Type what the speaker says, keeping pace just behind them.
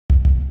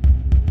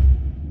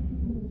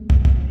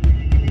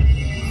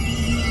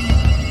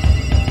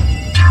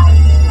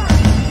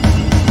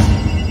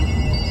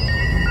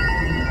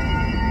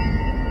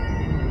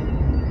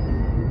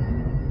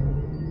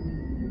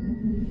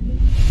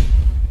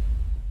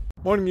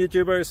Morning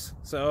YouTubers.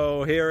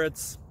 So here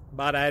it's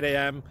about 8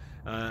 a.m.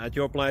 At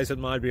your place it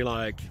might be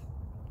like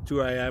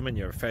 2 a.m. and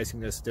you're facing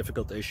this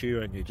difficult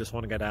issue and you just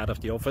want to get out of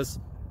the office.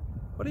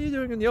 What are you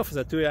doing in the office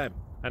at 2 a.m.?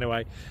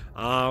 Anyway,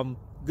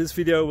 this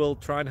video will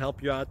try and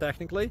help you out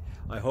technically.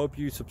 I hope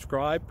you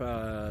subscribe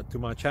to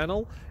my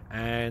channel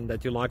and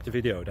that you like the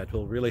video. That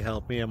will really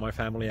help me and my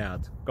family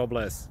out. God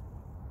bless.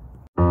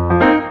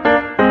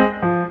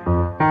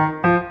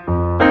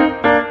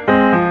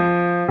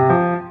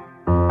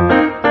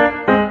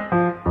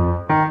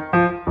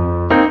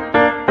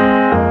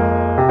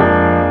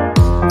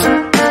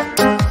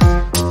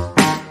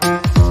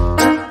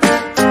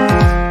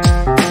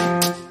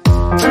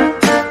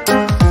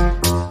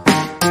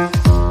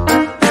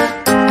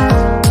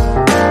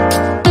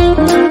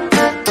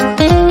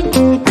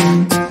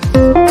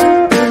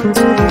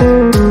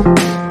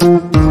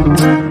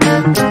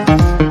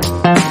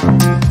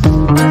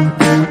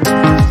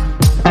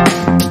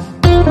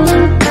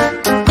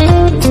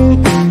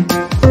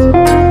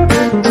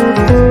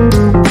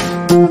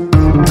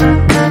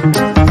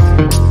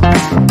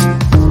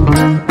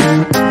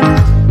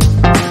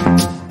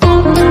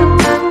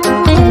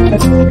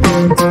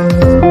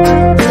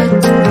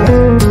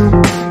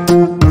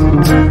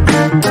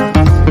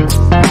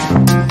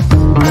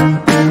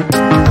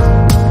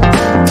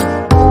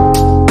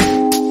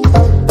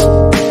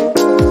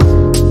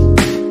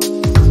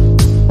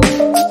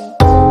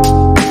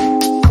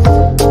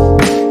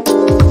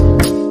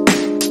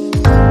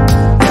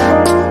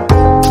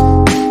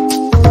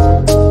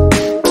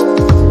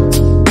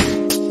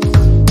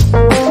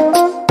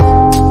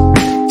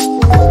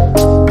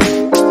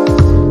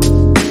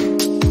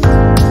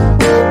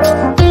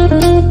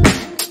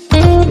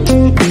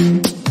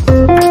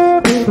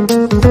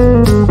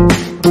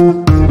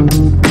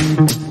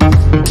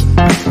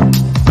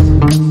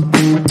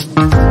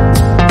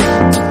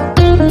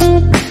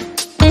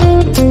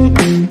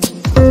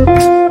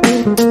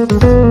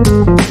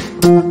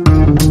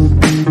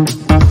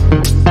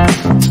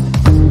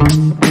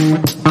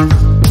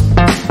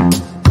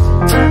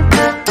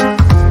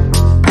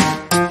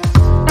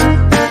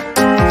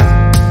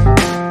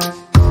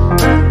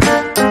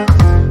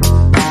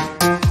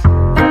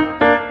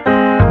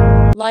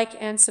 Like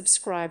and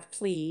subscribe,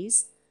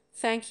 please.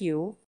 Thank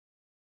you.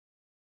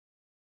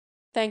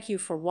 Thank you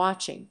for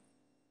watching.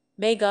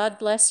 May God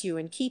bless you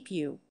and keep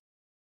you.